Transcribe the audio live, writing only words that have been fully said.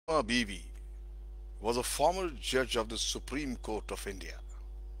BEEVI was a former judge of the Supreme Court of India.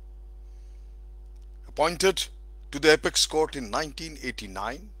 Appointed to the Apex Court in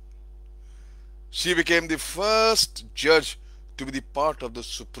 1989, she became the first judge to be the part of the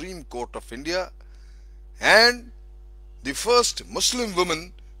Supreme Court of India and the first Muslim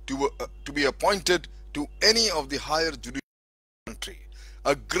woman to be appointed to any of the higher judicial country.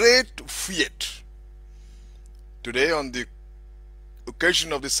 A great feat. Today, on the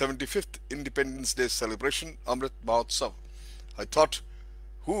occasion of the 75th Independence Day celebration, Amrit Mahotsav, I thought,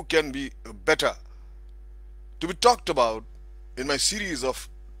 who can be better to be talked about in my series of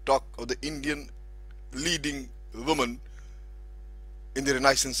talk of the Indian leading woman in the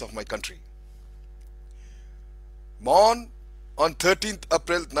renaissance of my country. Born on 13th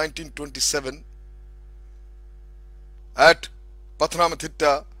April 1927 at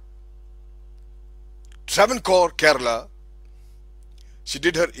Pathanamthitta, Travancore, Kerala, she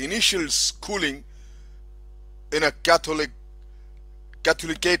did her initial schooling in a Catholicate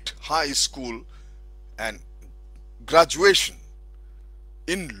high school and graduation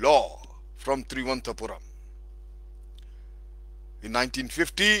in law from Trivandrum. In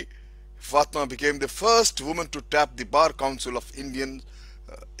 1950, Fathima became the first woman to tap the Bar Council of Indian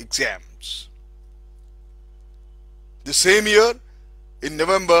exams. The same year, in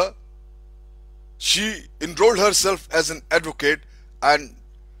November, she enrolled herself as an advocate and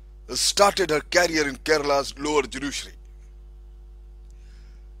started her career in Kerala's lower judiciary.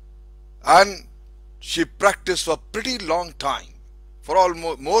 And she practiced for a pretty long time. For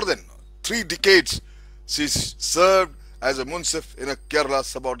almost more than 3 decades, she served as a Munsif in a Kerala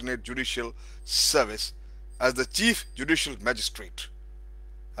subordinate judicial service, as the Chief Judicial Magistrate,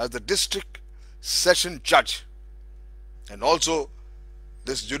 as the District Session Judge, and also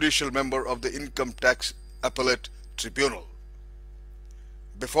this judicial member of the Income Tax Appellate Tribunal,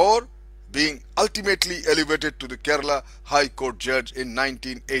 before being ultimately elevated to the Kerala High Court Judge in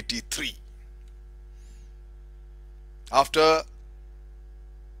 1983. After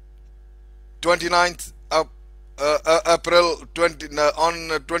 29th April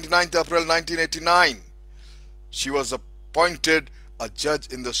 1989, she was appointed a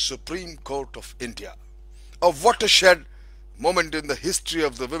judge in the Supreme Court of India. A watershed moment in the history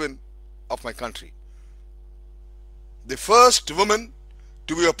of the women of my country. The first woman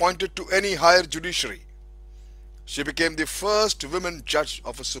to be appointed to any higher judiciary. She became the first woman judge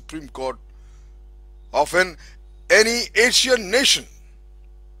of a Supreme Court of any Asian nation.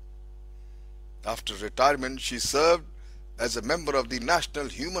 After retirement, she served as a member of the National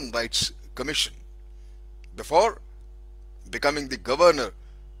Human Rights Commission before becoming the governor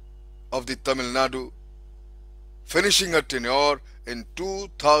of the Tamil Nadu, finishing her tenure in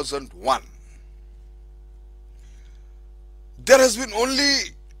 2001. There has been only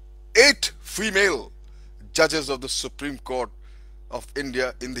 8 female judges of the Supreme Court of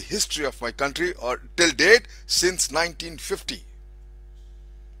India in the history of my country, or till date since 1950.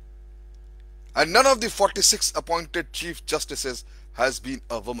 And none of the 46 appointed Chief Justices has been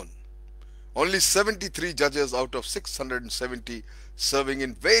a woman. Only 73 judges out of 670 serving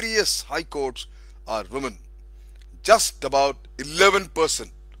in various high courts are women. Just about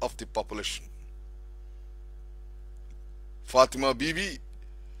 11% of the population. Fathima BEEVI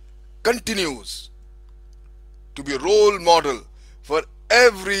continues to be a role model for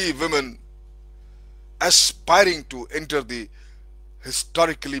every woman aspiring to enter the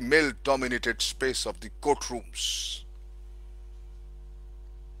historically male-dominated space of the courtrooms.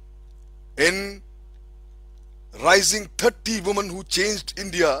 In Rising 30 Women Who Changed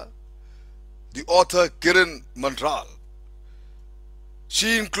India, the author KIRAN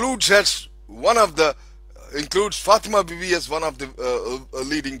she includes Fathima BEEVI as one of the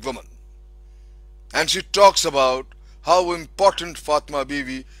leading women, and she talks about how important Fathima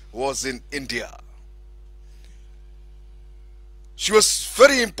BEEVI was in India. She was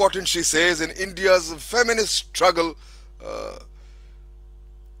very important, she says, in India's feminist struggle,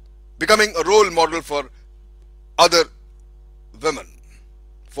 becoming a role model for other women.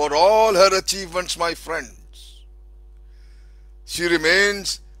 For all her achievements, my friends, she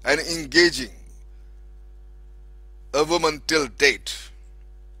remains an engaging a woman till date,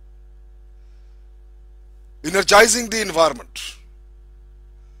 energizing the environment,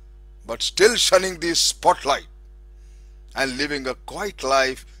 but still shunning the spotlight and living a quiet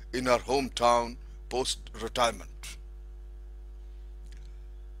life in her hometown post-retirement.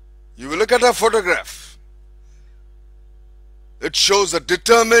 You will look at her photograph. It shows a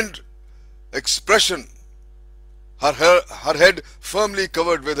determined expression, her head firmly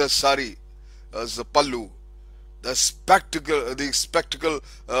covered with her sari as a pallu, the spectacle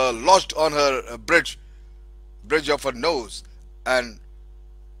lodged on her bridge of her nose, and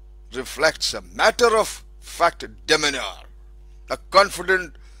reflects a matter of fact demeanor. A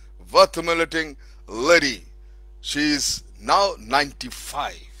confident, worth emulating lady. She is now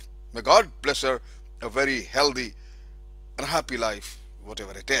 95. May God bless her a very healthy and happy life,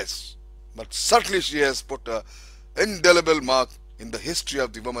 whatever it is. But certainly she has put an indelible mark in the history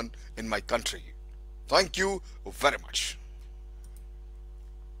of the woman in my country. Thank you very much.